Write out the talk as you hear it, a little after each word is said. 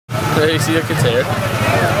You see the container?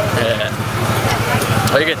 Yeah.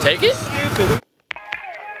 Are you gonna take it?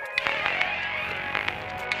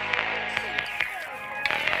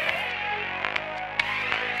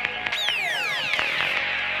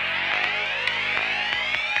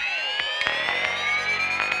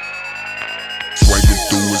 Swinging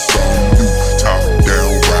through is something new. Top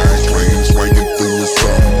down, ride clean. Swinging through is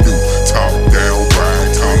something new. Top down,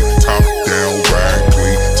 ride clean. Top down, ride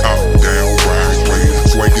clean. Top down, ride clean.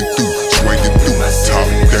 Swinging through. Top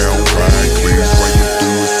down, ride clean. Swinging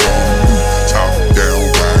through is something new. Top down,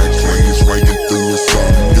 ride clean. Swinging through is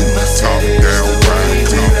something new. Top down, ride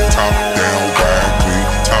clean. Top down, ride clean.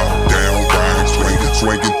 Top down, ride clean.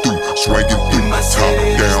 Swinging through. Top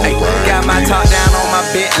down, ride clean. Got my top down on my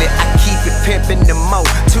Bentley. Pimpin' the mo,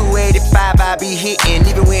 285 I be hitting,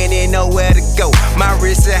 even when ain't nowhere to go. My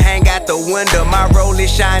wrist will hang out the window, my roll is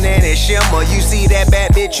shining and shimmer. You see that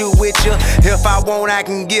bad bitch you with ya? If I want, I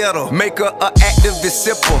can get her. Make her a activist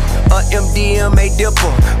sipper, a MDMA dipper.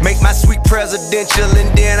 Make my sweet presidential and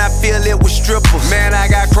then I fill it with strippers. Man, I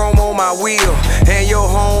got chrome on my wheel, and your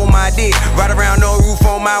home my dick. Right around no roof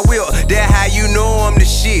on my wheel, that how you know I'm the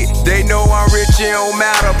shit. They know I'm rich, it don't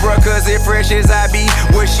matter, bruh, cause it fresh as I be.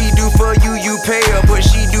 What she do for you, you pay her, but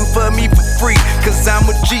she do for me for free. Cause I'm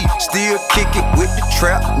a G, still kick it with the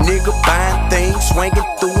trap. Nigga buying things, swinging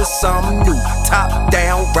through it something new. Top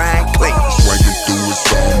down, ride clean. Swinging through it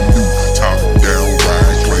something new. Top down,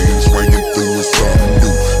 ride clean. Swinging through it something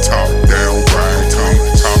new. Top down, ride clean.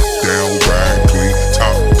 Top down, ride clean.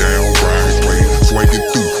 Top down, ride clean. Swinging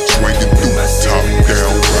through. Top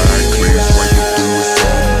down, ride clean. Swinging through it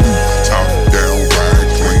something new. Top down, ride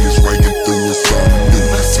clean. Swinging through it something new.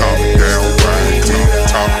 Top down, ride clean.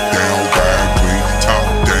 Top down, ride clean. Top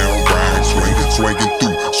down, ride clean. Swinging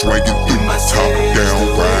through. Top down,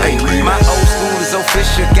 ride clean. My old school is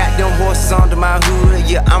official, got them horses under my hood.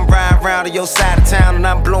 Yeah, I'm riding round to your side of town and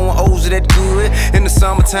I'm blowing O's of that good. In the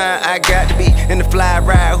summertime, I got to be in the fly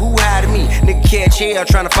ride. Who hiding me? Nigga catch hell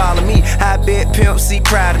trying to follow me. I bet Pimp C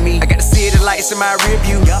proud of me. I got the city lights in my rear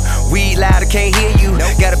view. Weed louder, can't hear you.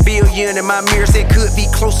 Got a billion in my mirrors that could be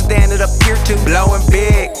closer than it appear to. Blowing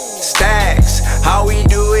big stacks, how we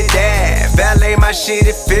do it that. Valet my shit,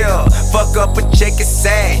 it feel. Fuck up a check it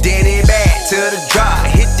sad. Then it back to the drop.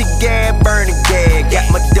 Hit the gas, burn the gas. Got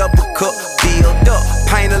my double cup filled up.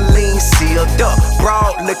 Pint of lean sealed up.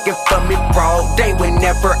 Broad looking for me broad day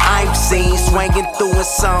whenever I'm seen. Swinging through it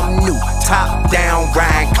something new. Top down,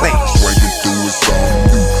 ride clean. Swinging through it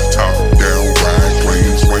something new. Top down, ride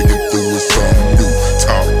clean. Swinging through it something new.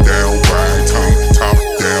 Top down, ride clean. Top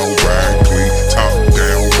down, ride clean. Top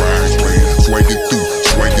down, ride clean. Swinging through.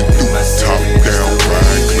 Top down,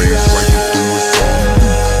 ride clean. Swinging through it something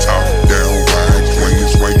new. Top down, ride clean.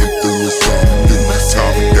 Swinging through it something new.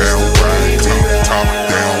 Top down, ride clean. Top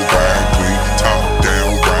down, ride clean. Top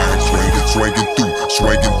down, ride clean. Swinging through.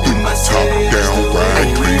 Top down,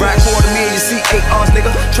 ride clean. Ride $250,000, see 8 R's,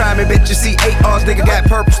 nigga. Try me, bitch, you see 8 R's, nigga. Got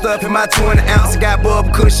purple stuff in my 20 ounce. Got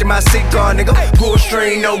bub kush in my cigar, nigga. Pull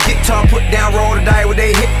string, no guitar, put down, roll the dice. What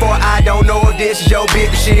they hit for, I don't know if this is your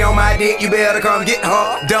bitch. She on my dick, you better come get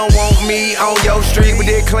her. Don't want me on your street with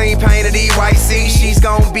that clean paint of these white seats. She's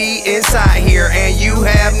gon' be inside here, and you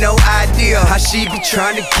have no idea how she be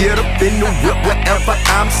trying to get up in the whip wherever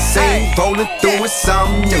I'm seen. Rolling through with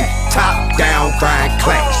something new. Top down, ride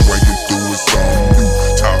clean.